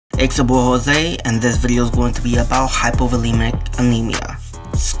It's your boy Jose, and this video is going to be about hypovolemic anemia.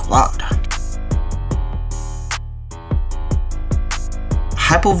 Squad.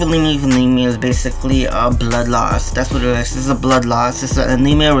 Hypovolemic anemia is basically a blood loss. That's what it is. It's a blood loss. It's an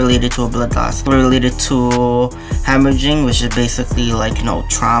anemia related to a blood loss. Related to hemorrhaging, which is basically like,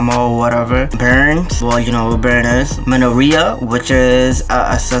 trauma or whatever. Burns, well, what burn is. Menorrhea, which is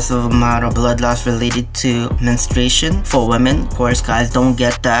an excessive amount of blood loss related to menstruation for women. Of course, guys don't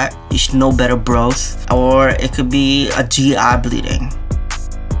get that. You should know better, bros. Or it could be a GI bleeding.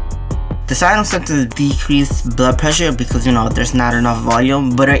 The sign and symptoms decrease blood pressure because there's not enough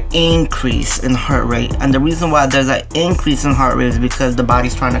volume, but an increase in heart rate. And the reason why there's an increase in heart rate is because the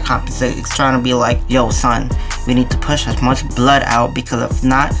body's trying to compensate. It's trying to be like, yo son, we need to push as much blood out, because if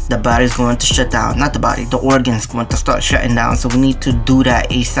not, the body's going to shut down. Not the body, the organ's going to start shutting down. So we need to do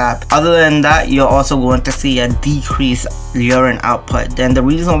that ASAP. Other than that, you're also going to see a decrease urine output. Then the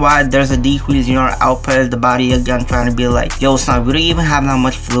reason why there's a decrease urine output is the body again trying to be like, yo son, we don't even have that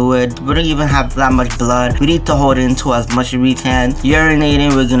much fluid, we don't even have that much blood, we need to hold into as much as we can.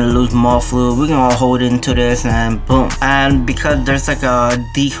 Urinating, we're gonna lose more fluid, we're gonna hold into this, and boom. And because there's like a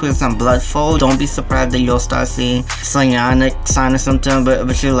decrease in blood flow, don't be surprised that you'll start seeing cyanic sign or something, but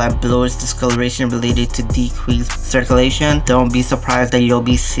which is like bluish discoloration related to decreased circulation. Don't be surprised that you'll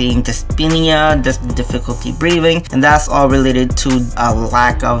be seeing dyspnea, difficulty breathing, and that's all related to a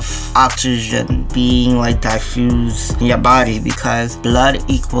lack of oxygen being like diffused in your body, because blood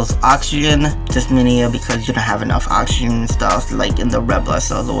equals oxygen. Dyspnea because you don't have enough oxygen and stuff like in the red blood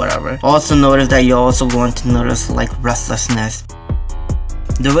cells or whatever. Also notice that you're also going to notice like restlessness.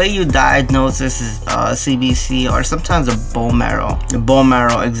 The way you diagnose this is CBC or sometimes a bone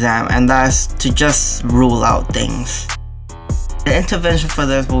marrow exam, and that's to just rule out things. The intervention for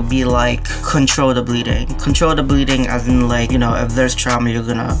this will be like control the bleeding. Control the bleeding as in like, if there's trauma, you're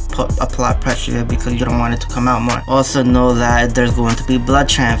gonna apply pressure because you don't want it to come out more. Also know that there's going to be blood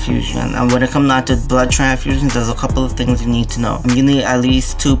transfusion. And when it comes down to blood transfusion, there's a couple of things you need to know. You need at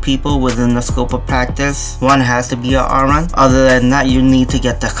least 2 people within the scope of practice. One has to be an RN. Other than that, you need to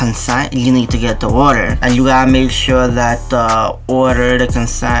get the consent. You need to get the order. And you gotta make sure that the order, the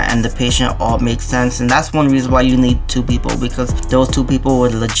consent, and the patient all make sense. And that's one reason why you need 2 people, because those 2 people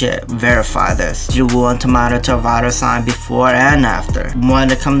would legit verify this. You going to monitor vital sign before and after.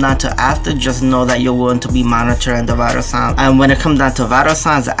 When it comes down to after, just know that you're going to be monitoring the vital signs. And when it comes down to vital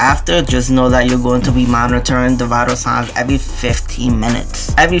signs after, just know that you're going to be monitoring the vital signs every 15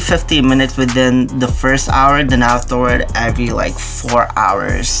 minutes. Every 15 minutes within the first hour, then afterward every like 4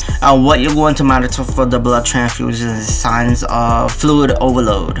 hours. And what you're going to monitor for the blood transfusion is signs of fluid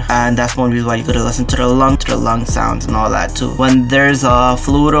overload. And that's one reason why you gotta listen to the lung sounds and all that too. When there's a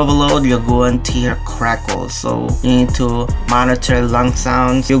fluid overload, you're going to hear crackles, so you need to monitor lung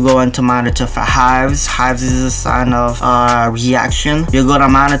sounds. You're going to monitor for hives. Hives is a sign of reaction. You're going to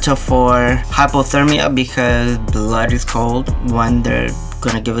monitor for hypothermia because blood is cold when they're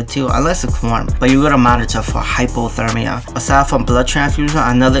gonna give it to you, unless it's warm, but you're gonna monitor for hypothermia. Aside from blood transfusion,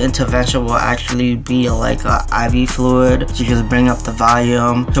 another intervention will actually be like a IV fluid to just bring up the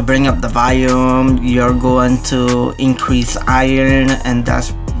volume. To bring up the volume, you're going to increase iron, and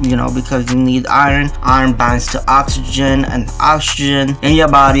that's because you need iron. Iron binds to oxygen, and oxygen in your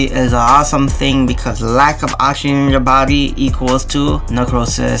body is an awesome thing, because lack of oxygen in your body equals to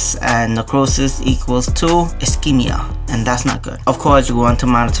necrosis, and necrosis equals to ischemia, and that's not good. Of course, you're going to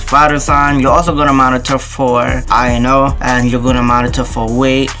monitor vital sign. You're also going to monitor for INO, and you're going to monitor for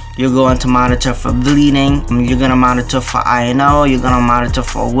weight. You're going to monitor for bleeding. You're going to monitor for INO. You're going to monitor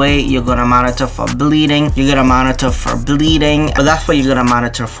for weight. You're going to monitor for bleeding. You're going to monitor for bleeding. But that's what you're going to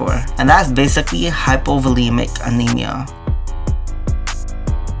monitor for. And that's basically hypovolemic anemia.